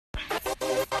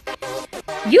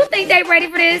You think they ready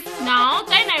for this? No,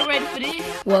 they ain't ready for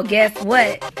this. Well, guess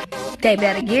what? They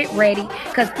better get ready,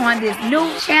 because on this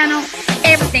new channel,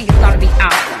 everything is going to be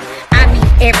awesome. I mean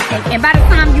everything. And by the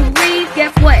time you leave,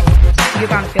 guess what? You're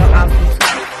going to feel awesome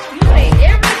too. You say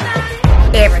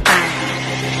everything? Everything.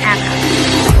 I know.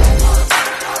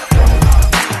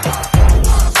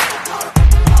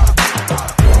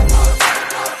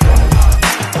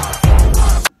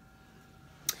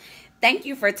 Thank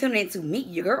you for tuning in to meet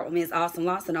your girl, Miss Awesome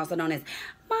Lawson, also known as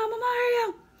Mama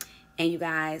Mario. And you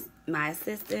guys, my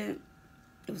assistant,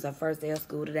 it was her first day of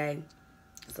school today,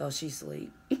 so she's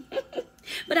asleep.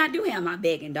 But I do have my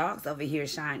begging dogs over here,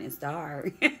 shining star.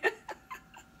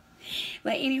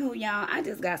 But anywho, y'all, I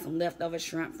just got some leftover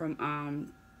shrimp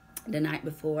from the night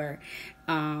before.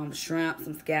 Shrimp,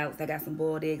 some scallops. I got some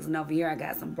boiled eggs, and over here I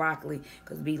got some broccoli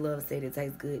because B-Love said it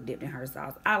tastes good dipped in her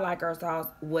sauce. I like her sauce,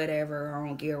 whatever. I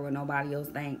don't care what nobody else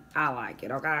think. I like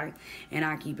it, okay? And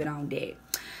I keep it on deck.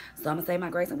 So I'm gonna say my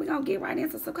grace, and we're gonna get right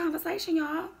into some conversation,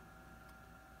 y'all.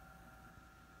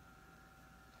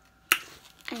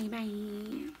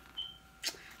 Amen.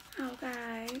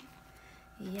 Okay.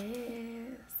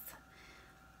 Yes.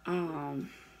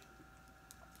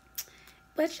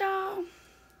 But y'all,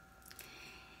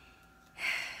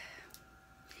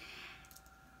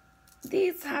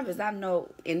 these topics, I know,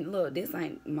 and look, this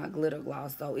ain't my glitter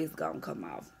gloss, so it's gonna come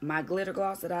off. My glitter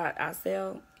gloss that I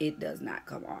sell, it does not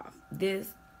come off.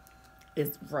 This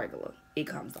is regular. It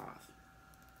comes off.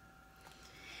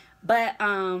 But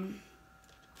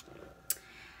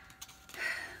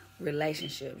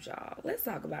relationships, y'all. Let's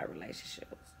talk about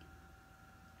relationships.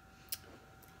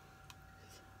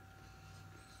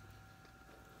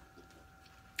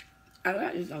 I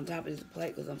got this on top of this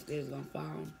plate because I'm scared it's going to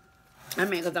fall. I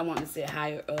mean, because I want to sit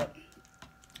higher up.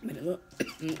 But it look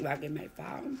like it may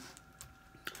fall.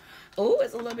 Oh,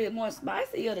 it's a little bit more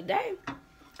spicier today.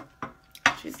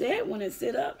 She said when it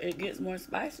sit up, it gets more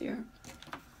spicier.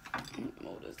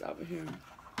 Move this over here.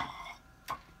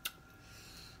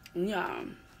 Yeah.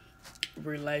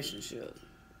 Relationships.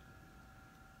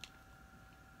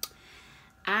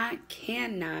 I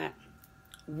cannot,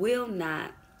 will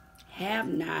not, have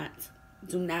not,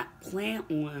 do not plan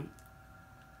on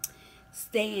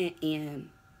staying in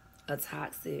a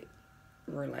toxic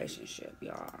relationship,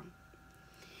 y'all.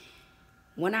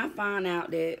 When I find out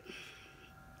that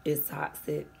it's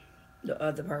toxic, the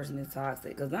other person is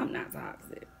toxic, because I'm not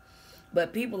toxic.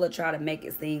 But people will try to make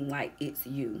it seem like it's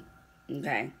you,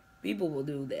 okay? People will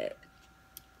do that.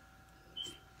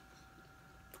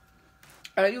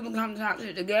 Or you become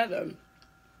toxic together.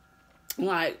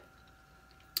 Like,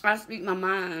 I speak my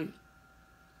mind,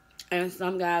 and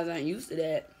some guys aren't used to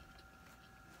that.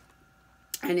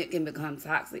 And it can become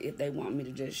toxic if they want me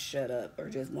to just shut up or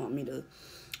just want me to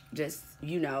just,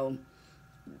 you know,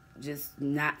 just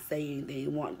not say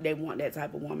anything. They want that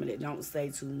type of woman that don't say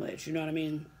too much. You know what I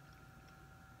mean?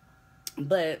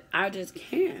 But I just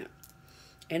can't.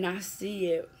 And I see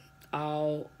it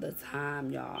all the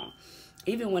time, y'all.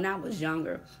 Even when I was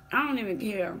younger, I don't even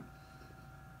care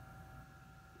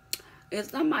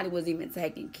if somebody was even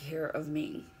taking care of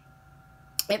me.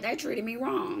 If they treated me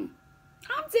wrong,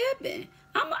 I'm dipping.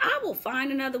 I will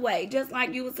find another way, just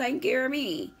like you was taking care of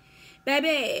me.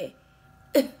 Baby,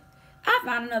 I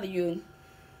found another you.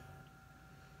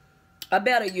 A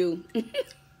better you.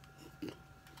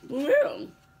 For real.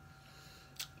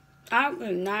 I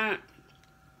could not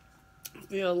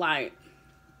feel like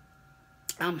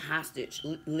I'm hostage,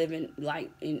 living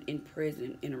like in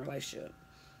prison in a relationship.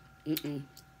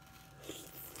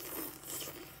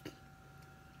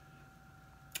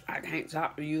 I can't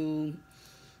talk to you.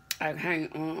 I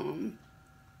can't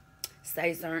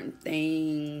say certain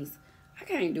things. I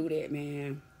can't do that,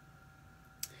 man.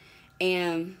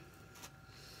 And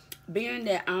being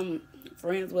that I'm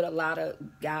friends with a lot of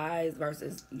guys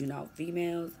versus, you know,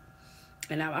 females,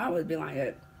 and I've always been like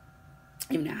that,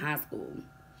 even in high school.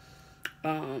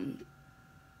 I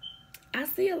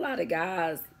see a lot of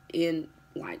guys in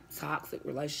like toxic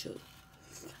relationships.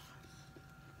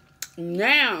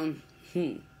 Now,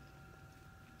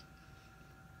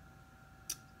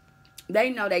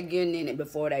 they know they're getting in it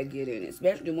before they get in it,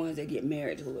 especially the ones that get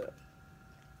married to it.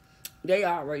 They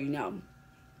already know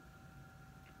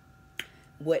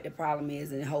what the problem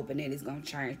is and hoping that it's going to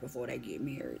change before they get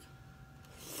married.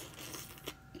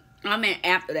 I mean,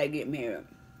 after they get married.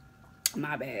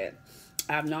 My bad.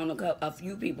 I've known a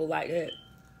few people like that,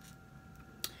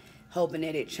 hoping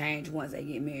that it change once they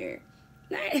get married.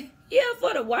 Now, yeah,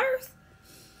 for the worst.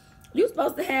 You're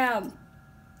supposed to have,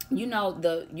 you know,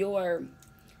 the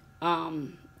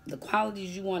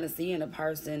qualities you want to see in a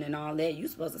person and all that. You're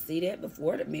supposed to see that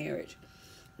before the marriage.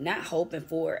 not hoping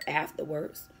for it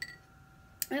afterwards.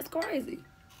 That's crazy.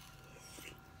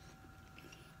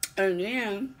 And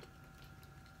then,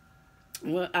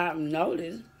 what I've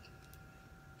noticed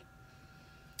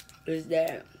is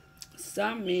that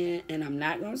some men, and I'm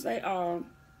not going to say all,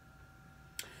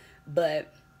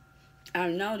 but I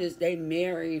noticed they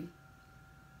marry,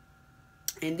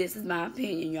 and this is my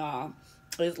opinion, y'all,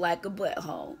 it's like a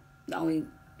butthole. The only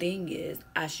thing is,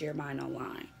 I share mine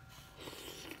online.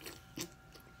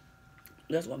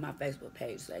 That's what my Facebook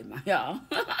page say, y'all.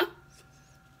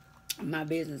 My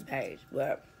business page.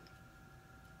 But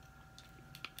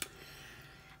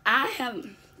I have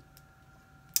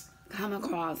come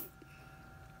across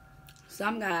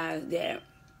some guys that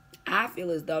I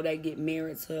feel as though they get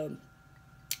married to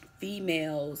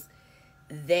females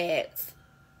that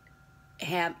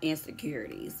have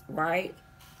insecurities, right?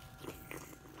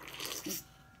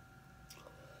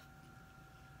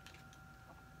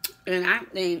 And I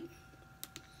think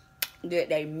that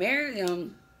they marry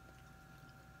them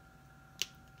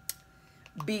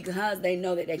because they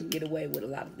know that they can get away with a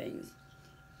lot of things.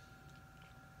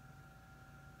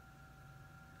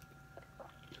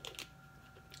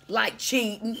 Like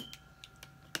cheating.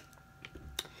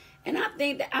 And I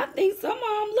think some of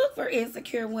them look for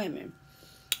insecure women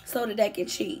so that they can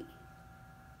cheat.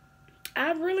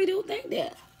 I really do think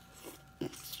that.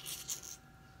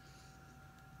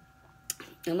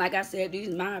 And like I said, these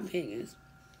are my opinions.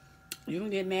 You can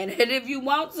get mad at it if you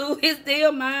want to. It's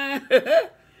still mine.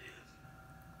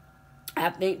 I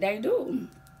think they do.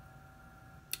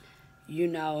 You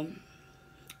know,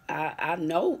 I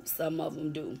know some of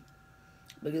them do.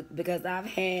 Because I've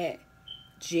had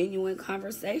genuine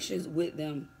conversations with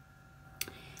them.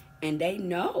 And they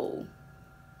know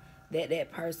that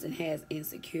that person has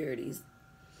insecurities.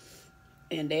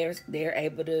 And they're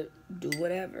able to do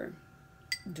whatever.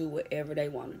 Do whatever they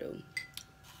want to do.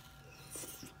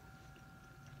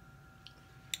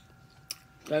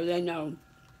 Because they know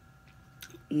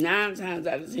 9 times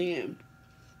out of 10,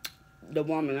 the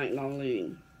woman ain't going to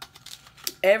leave.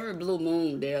 Every blue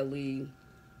moon, they'll leave.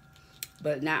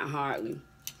 But not hardly.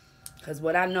 Because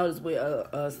what I noticed with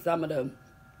some of the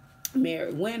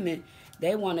married women,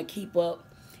 they want to keep up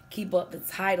the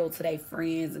title to their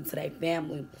friends and to their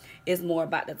family. It's more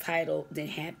about the title than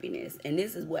happiness. And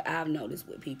this is what I've noticed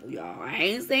with people, y'all. I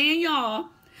ain't saying y'all,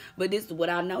 but this is what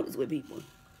I noticed with people.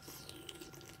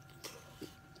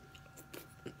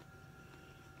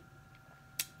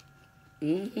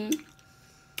 And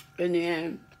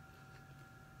then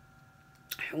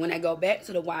when I go back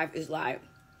to the wife, it's like,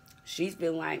 she's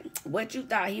been like, what you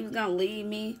thought he was going to leave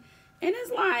me? And it's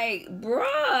like,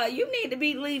 bruh, you need to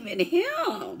be leaving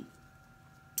him.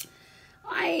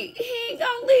 Like, he ain't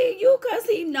going to leave you because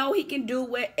he know he can do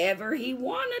whatever he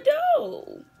want to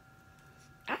do.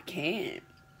 I can't.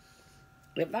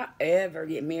 If I ever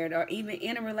get married or even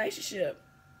in a relationship,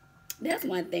 that's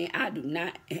one thing I'm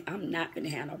not going to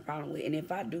have no problem with. And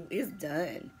if I do, it's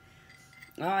done.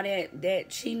 All that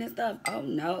cheating and stuff, oh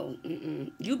no.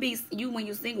 You when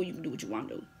you're single, you can do what you want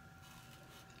to do.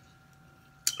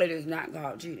 It is not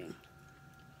called cheating.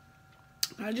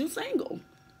 Because you're single.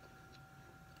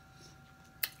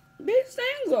 Be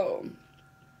single.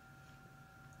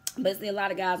 But see, a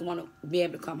lot of guys want to be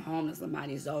able to come home to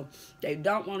somebody, so they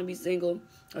don't want to be single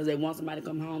because they want somebody to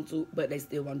come home to, but they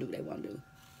still want to do what they want to do.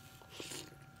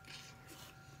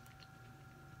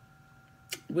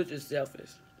 Which is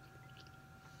selfish.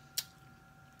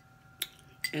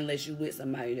 Unless you with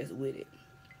somebody that's with it.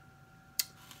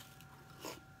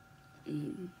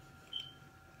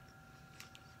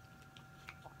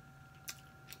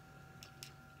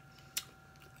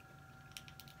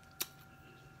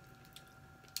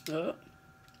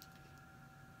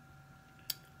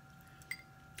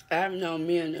 I've known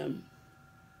men and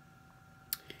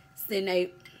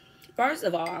them. First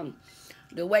of all,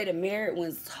 the way the married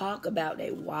ones talk about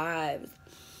their wives,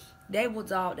 they will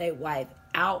dog their wife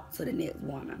out to the next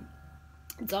woman.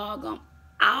 Dog them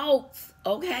out,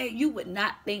 okay? You would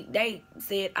not think they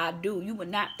said I do. You would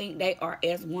not think they are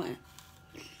as one.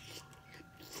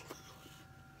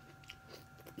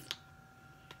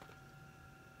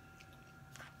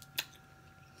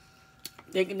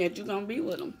 Thinking that you're going to be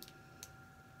with them.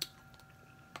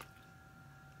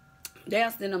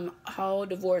 They'll send them whole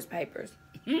divorce papers.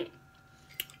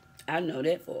 I know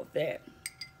that for a fact.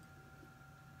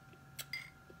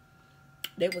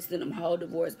 They will send them whole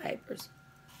divorce papers.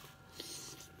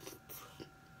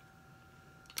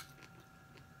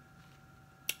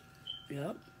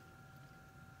 Yep.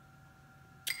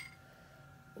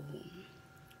 Ooh.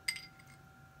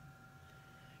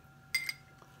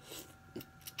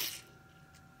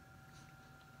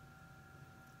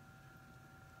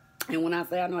 And when I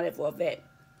say I know that for a fact,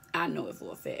 I know it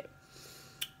for a fact.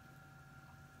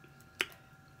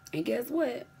 And guess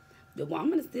what? The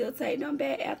woman still take them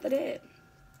back after that.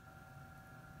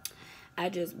 I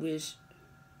just wish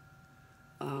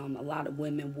a lot of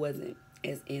women wasn't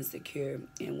as insecure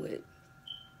and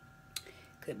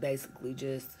could basically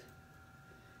just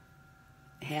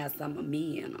have some of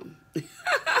me in them.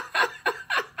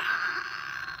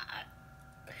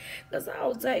 Because I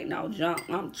don't take no junk.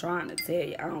 I'm trying to tell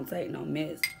you, I don't take no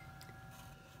mess.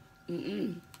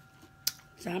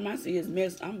 Time I see his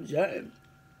mess, I'm judging.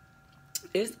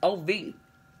 It's OV.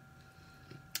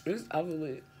 It's over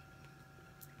with.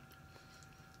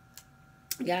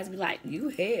 Guys be like, you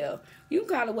hell. You can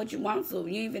call it what you want to.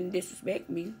 You even disrespect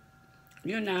me.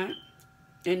 You're not.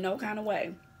 In no kind of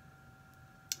way.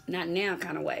 Not now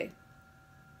kind of way.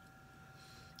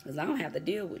 Because I don't have to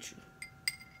deal with you.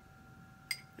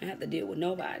 I have to deal with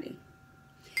nobody.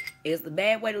 It's the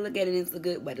bad way to look at it. It's the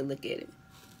good way to look at it.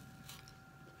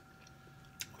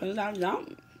 Because I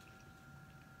don't.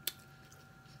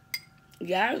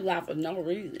 Guys lie for no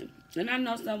reason. And I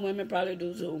know some women probably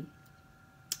do too.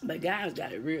 But guys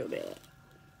got it real bad.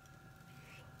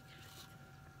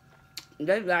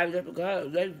 They lie just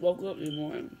because they woke up this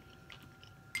morning.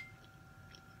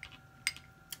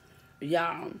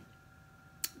 Y'all,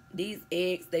 these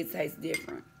eggs, they taste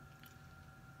different.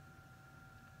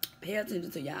 Pay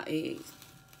attention to y'all eggs.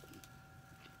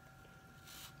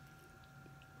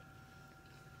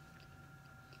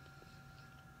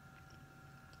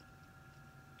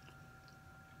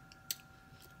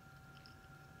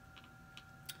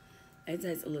 They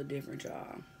taste a little different,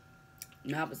 y'all.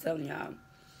 Now I was telling y'all,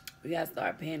 we gotta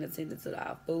start paying attention to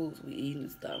our foods we eat and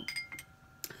stuff.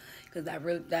 Because I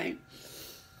really think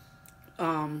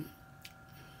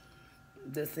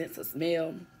the sense of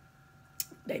smell,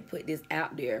 they put this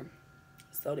out there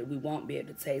so that we won't be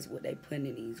able to taste what they put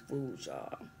in these foods,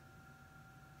 y'all.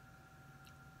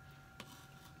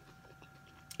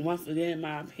 Once again, in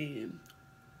my opinion,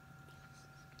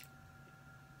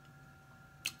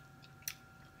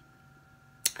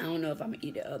 I don't know if I'm going to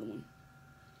eat the other one.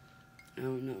 I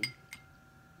don't know.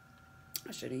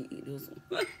 I shouldn't eat this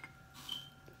one.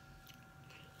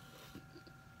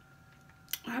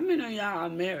 How many of y'all are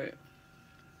married?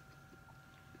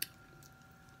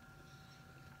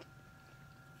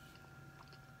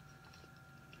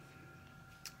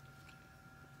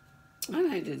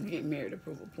 I ain't just get married to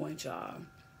prove a point, y'all.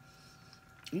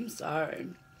 I'm sorry.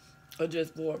 Or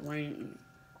just for a ring.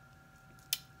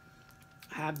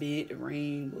 How big the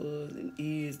ring was and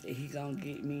is that he gonna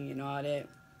get me and all that.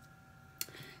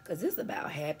 Because it's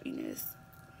about happiness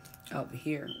over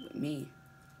here with me.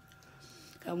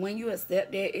 Because when you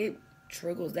accept that, it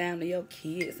trickles down to your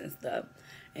kids and stuff.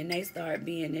 And they start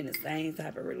being in the same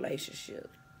type of relationship.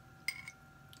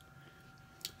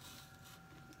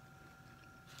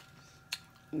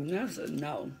 And that's a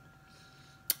no.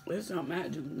 It's something I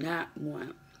do not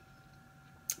want.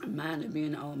 Mine to be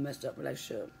in an old messed up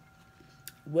relationship.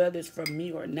 Whether it's from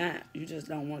me or not, you just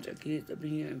don't want your kids to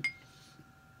be in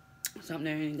something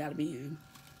they ain't got to be in.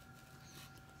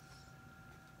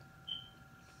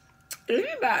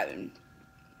 Anybody.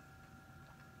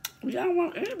 Y'all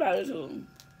want anybody to.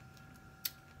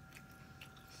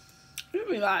 You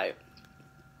be like,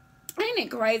 ain't it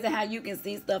crazy how you can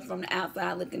see stuff from the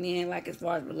outside looking in, like as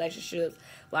far as relationships,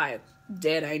 like,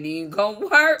 that ain't even gonna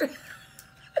work.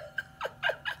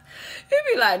 You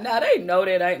be like, nah, they know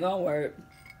that ain't gonna work.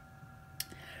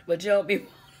 But y'all be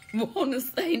want to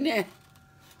say that.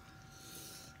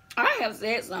 I have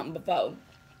said something before.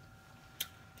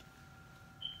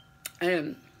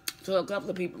 And to a couple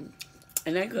of people.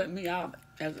 And they cut me off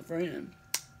as a friend.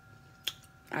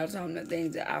 I was telling them the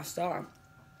things that I saw.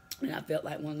 And I felt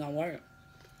like wasn't gonna work.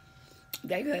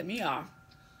 They cut me off.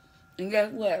 And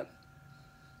guess what?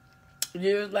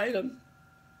 Years later,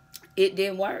 it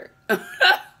didn't work.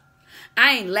 I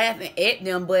ain't laughing at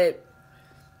them, but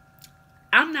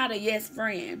I'm not a yes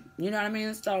friend. You know what I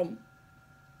mean? So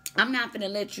I'm not finna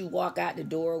let you walk out the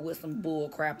door with some bull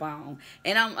crap on.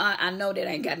 And I know that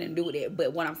ain't got nothing to do with it.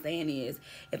 But what I'm saying is,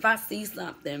 if I see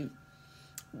something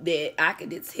that I can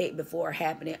detect before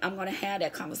happening, I'm going to have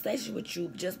that conversation with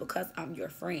you just because I'm your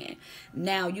friend.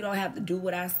 Now, you don't have to do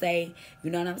what I say.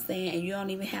 You know what I'm saying? And you don't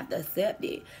even have to accept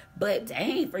it. But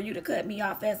dang, for you to cut me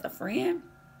off as a friend,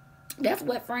 that's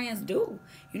what friends do.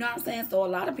 You know what I'm saying? So a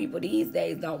lot of people these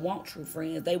days don't want true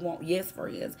friends. They want yes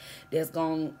friends that's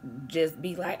going to just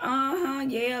be like,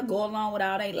 yeah, go along with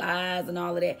all they lies and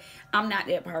all of that. I'm not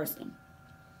that person.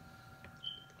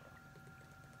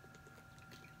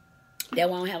 That's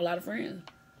why I don't have a lot of friends.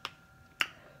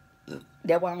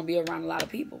 That's why I don't be around a lot of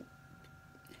people.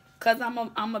 Cause I'm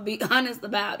gonna be honest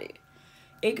about it.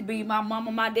 It could be my mom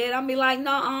or my dad. I'll be like,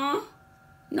 no,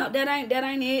 that ain't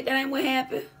it. That ain't what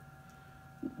happened.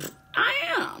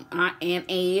 I am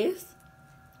is.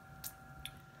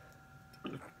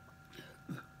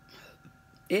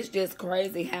 It's just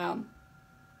crazy how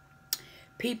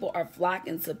people are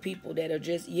flocking to people that are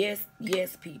just yes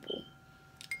people.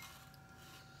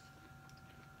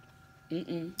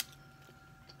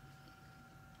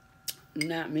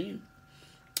 Not me.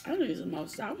 I need some more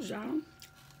sauce, y'all.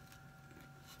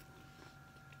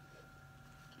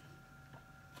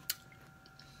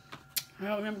 I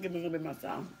don't remember giving a little bit more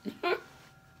sauce.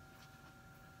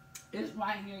 It's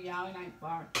right here, y'all. It ain't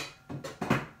far.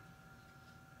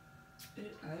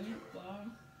 It ain't far. I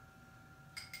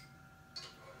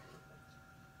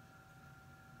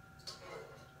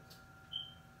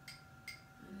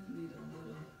just need a little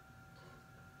bit.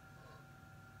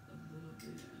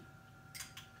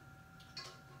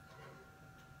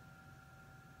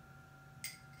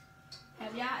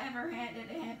 Have y'all ever had that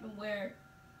happen where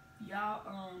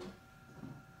y'all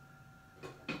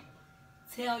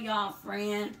tell y'all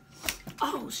friend,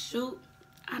 oh shoot,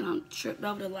 I done tripped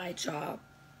over the light, y'all.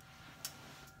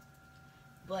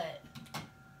 But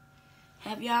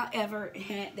have y'all ever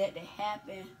had that to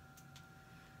happen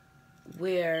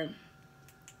where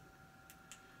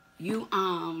you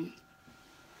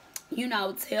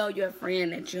tell your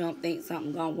friend that you don't think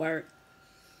something gonna work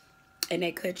and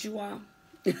they cut you off?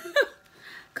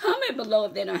 Comment below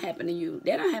if that don't happen to you.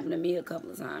 That don't happen to me a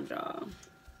couple of times, y'all.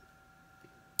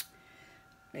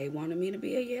 They wanted me to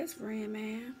be a yes friend,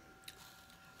 man.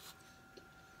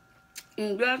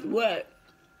 And guess what?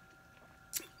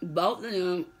 Both of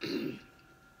them,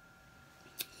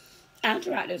 I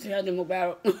tried to tell them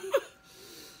about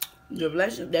the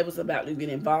relationship they was about to get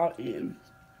involved in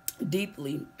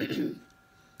deeply.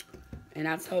 And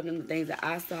I told them the things that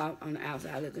I saw on the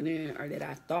outside looking in, or that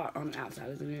I thought on the outside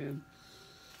looking in.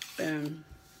 And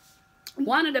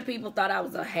one of the people thought I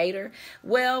was a hater.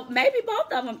 Well, maybe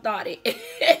both of them thought it.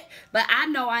 But I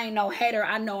know I ain't no hater.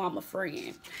 I know I'm a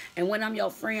friend. And when I'm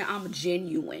your friend, I'm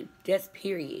genuine. Just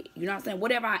period. You know what I'm saying?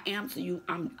 Whatever I am to you,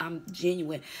 I'm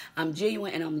genuine. I'm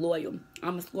genuine and I'm loyal.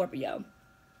 I'm a Scorpio.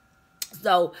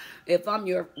 So if I'm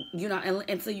your,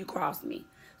 until you cross me.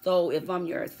 So if I'm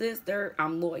your sister,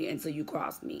 I'm loyal until you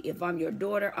cross me. If I'm your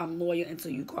daughter, I'm loyal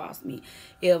until you cross me.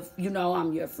 If,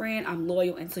 I'm your friend, I'm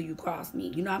loyal until you cross me.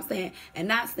 You know what I'm saying? And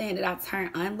not saying that I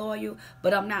turn unloyal,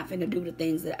 but I'm not finna do the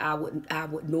things that I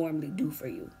would normally do for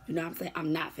you. You know what I'm saying?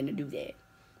 I'm not finna do that.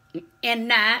 And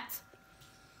not.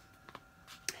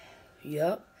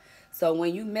 Yep. So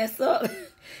when you mess up,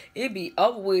 it be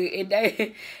over with. And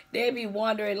they be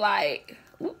wondering like,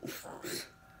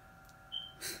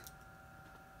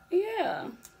 yeah.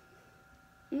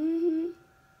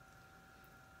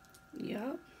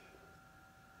 Yep.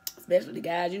 Especially the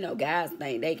guys, guys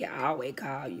think they can always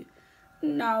call you.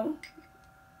 No.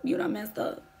 You done messed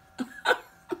up.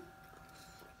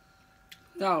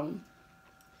 So,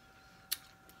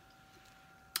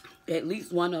 at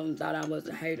least one of them thought I was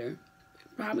a hater.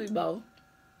 Probably both.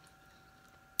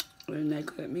 And they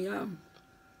cut me off.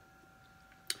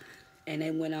 And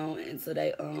they went on into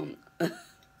they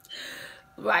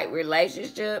like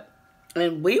relationship,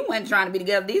 and we weren't trying to be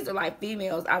together. These are like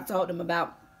females. I told them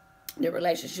about the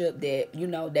relationship that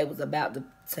they was about to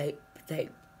take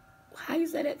how you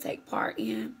say that,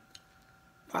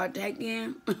 partake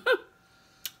in.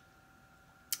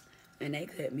 And they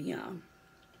cut me off.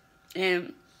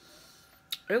 And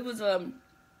it was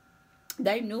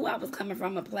they knew I was coming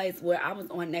from a place where I was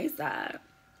on their side.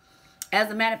 As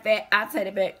a matter of fact, I take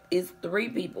it back, it's 3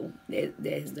 people that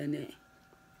has done that.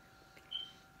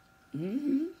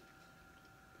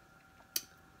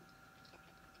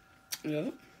 Yeah.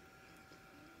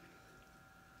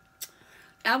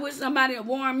 I wish somebody had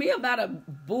warned me about a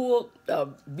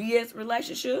BS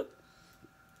relationship.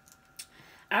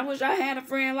 I wish I had a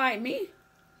friend like me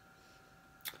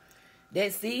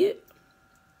that see it.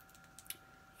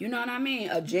 You know what I mean?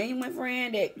 A genuine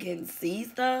friend that can see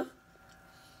stuff.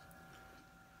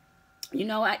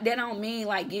 That don't mean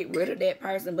like get rid of that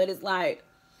person, but it's like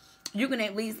you can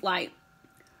at least like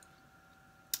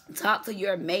talk to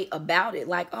your mate about it.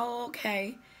 Like, oh,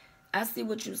 okay, I see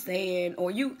what you're saying.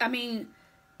 Or if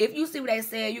you see what they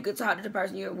said, you could talk to the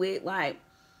person you're with, like,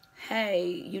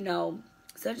 hey,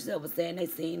 such and such was saying they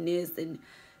seen this, and,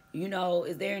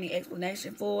 is there any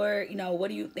explanation for it? What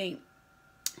do you think?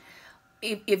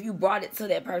 If you brought it to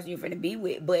that person you're finna be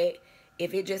with, but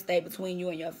if it just stayed between you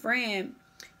and your friend,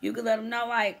 you could let them know,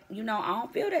 like, I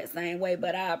don't feel that same way,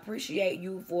 but I appreciate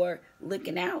you for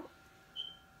looking out.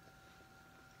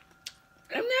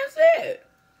 And that's it.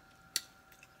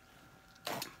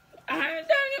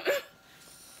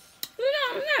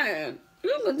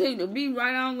 continue to be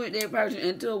right on with that person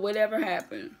until whatever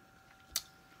happens.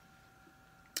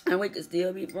 And we could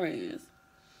still be friends.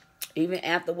 Even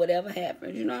after whatever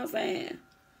happens. You know what I'm saying?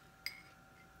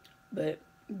 But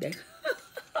they...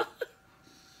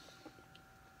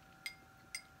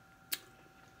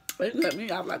 they cut me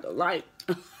off like a light.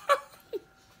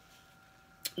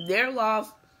 They're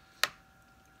lost.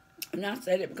 And I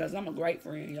said it because I'm a great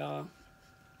friend, y'all.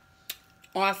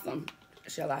 Awesome,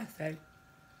 shall I say.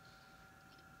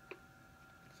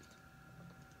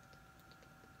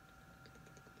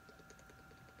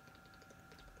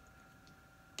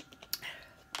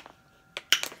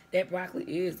 That broccoli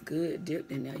is good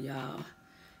dipped in there, y'all.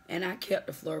 And I kept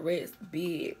the florets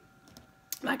big.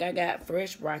 Like I got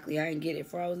fresh broccoli. I didn't get it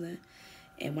frozen.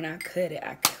 And when I cut it,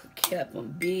 I kept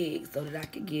them big so that I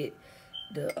could get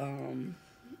the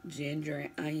ginger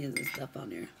and onions and stuff on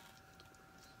there.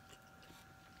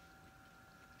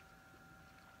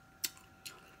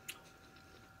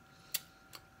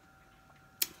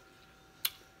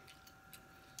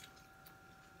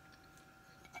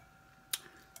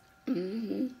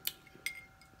 I'm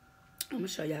going to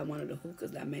show y'all one of the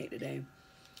hookahs I made today.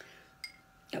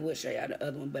 I will show y'all the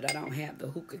other one, but I don't have the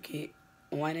hookah kit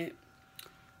on it.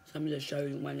 So I'm going to just show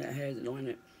you one that has it on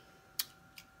it.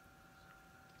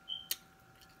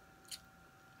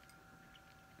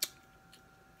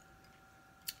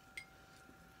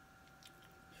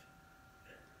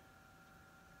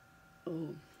 Oh.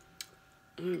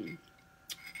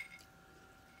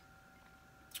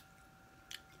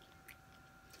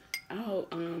 I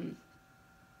hope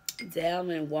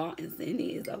Dalvin Walton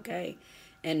Cindy is okay.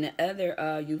 And the other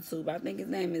YouTube, I think his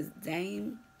name is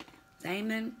Damon.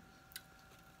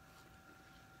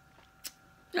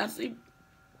 I see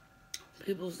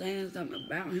people saying something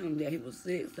about him that he was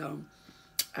sick, so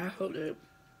I hope that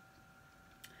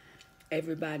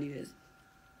everybody is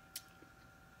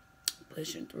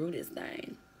pushing through this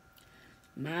thing.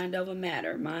 Mind over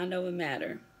matter. Mind over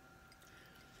matter.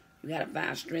 You gotta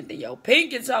find strength in your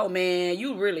pinky toe, man.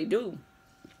 You really do.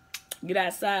 Get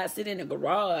outside, sit in the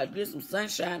garage, get some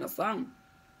sunshine or something.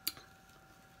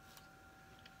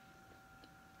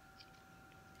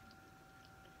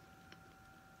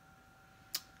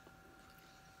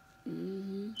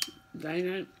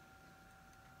 Dang,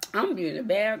 I'm gonna be in the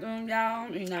bathroom,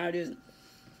 y'all. You know, this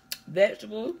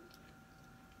vegetable.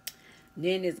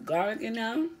 Then this garlic in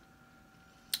there.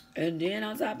 And then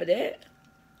on top of that,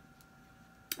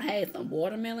 I had some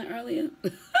watermelon earlier.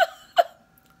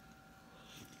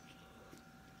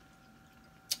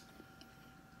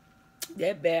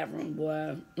 That bathroom,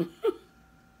 boy.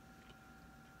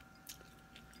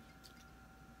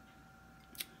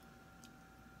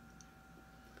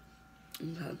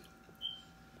 Okay.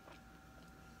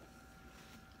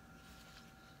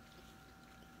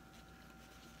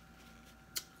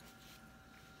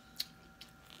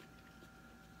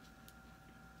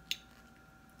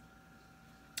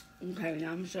 Okay, now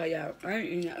I'm gonna show y'all. I ain't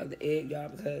eating out of the egg, y'all,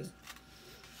 because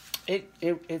it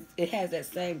has that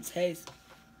same taste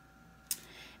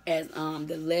as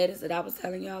the lettuce that I was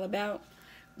telling y'all about.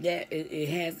 That it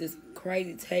has this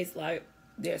crazy taste like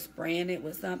they're spraying it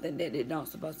with something that it don't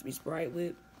supposed to be sprayed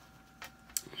with.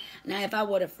 Now, if I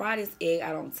were to fry this egg,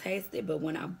 I don't taste it, but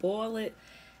when I boil it,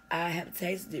 I have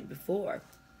tasted it before.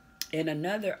 And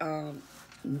another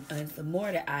and some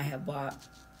more that I have bought.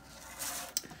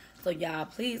 So, y'all,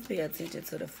 please pay attention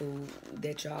to the food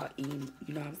that y'all eat.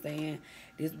 You know what I'm saying?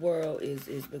 This world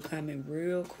is becoming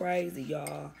real crazy,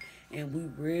 y'all. And we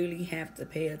really have to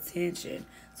pay attention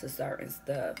to certain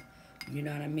stuff. You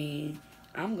know what I mean?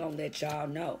 I'm going to let y'all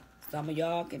know. Some of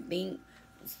y'all can think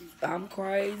I'm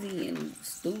crazy and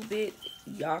stupid.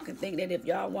 Y'all can think that if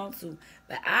y'all want to.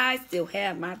 But I still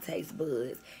have my taste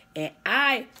buds. And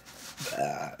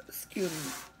excuse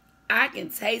me, I can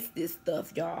taste this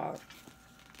stuff, y'all.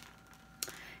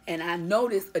 And I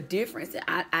noticed a difference.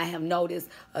 I have noticed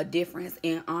a difference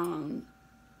in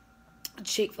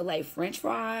Chick-fil-A French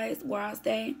fries where I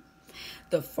stay.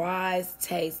 The fries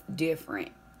taste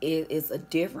different. It's a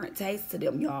different taste to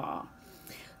them, y'all.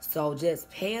 So just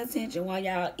pay attention while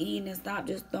y'all eating and stop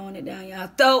just throwing it down y'all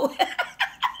throat.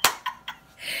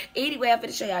 Anyway, I'm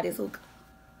finna show y'all this hookah.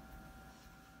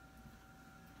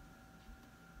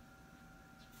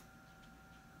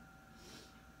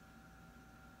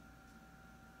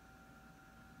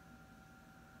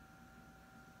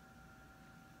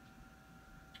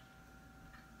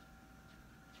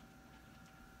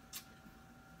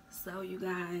 So, you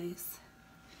guys,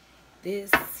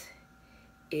 this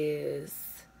is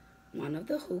one of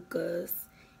the hookahs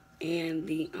and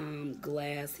the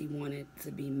glass he wanted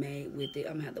to be made with it.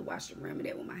 I'm gonna have to wash the rim of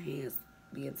that with my hands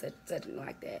being touching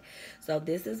like that. So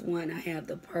this is one. I have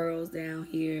the pearls down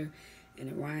here and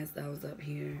the rhinestones up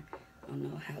here. I don't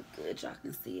know how good y'all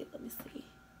can see it. Let me see.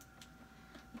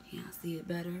 Can I see it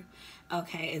better?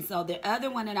 Okay, and so the other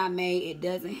one that I made, it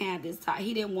doesn't have this top.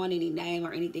 He didn't want any name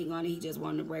or anything on it. He just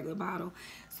wanted a regular bottle.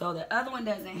 So the other one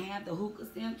doesn't have the hookah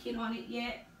stem kit on it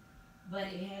yet, but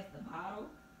it has the bottle.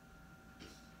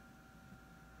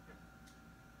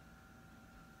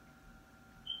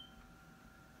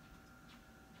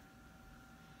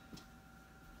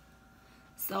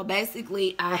 So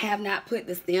basically, I have not put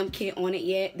the stem kit on it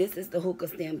yet. This is the hookah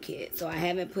stem kit. So I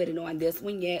haven't put it on this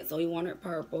one yet. So he wanted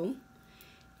purple.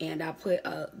 And I put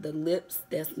the lips,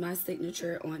 that's my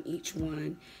signature, on each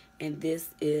one. And this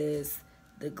is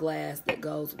the glass that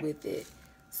goes with it.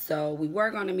 So we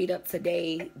were going to meet up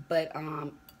today. But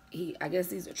I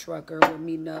guess he's a trucker. We're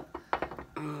meeting up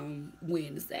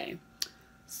Wednesday.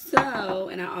 So,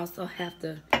 and I also have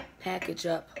to package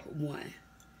up one.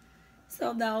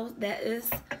 So that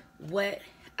is what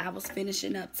I was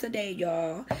finishing up today,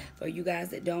 y'all. For you guys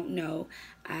that don't know,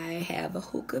 I have a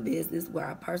hookah business where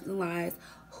I personalize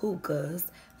hookahs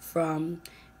from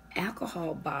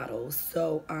alcohol bottles.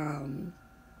 So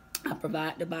I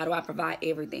provide the bottle, I provide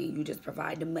everything. You just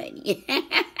provide the money.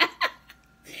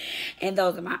 And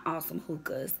those are my awesome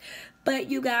hookahs. But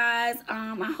you guys,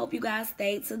 I hope you guys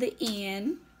stayed to the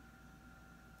end.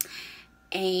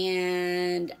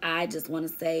 And I just want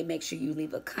to say, make sure you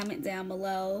leave a comment down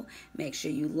below. Make sure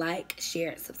you like,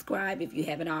 share, and subscribe if you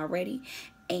haven't already.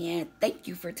 And thank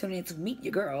you for tuning in to meet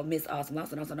your girl, Miss Awesome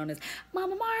Lawson, also known as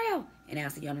Mama Mario. And I'll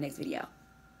see you on the next video.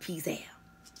 Peace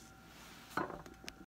out.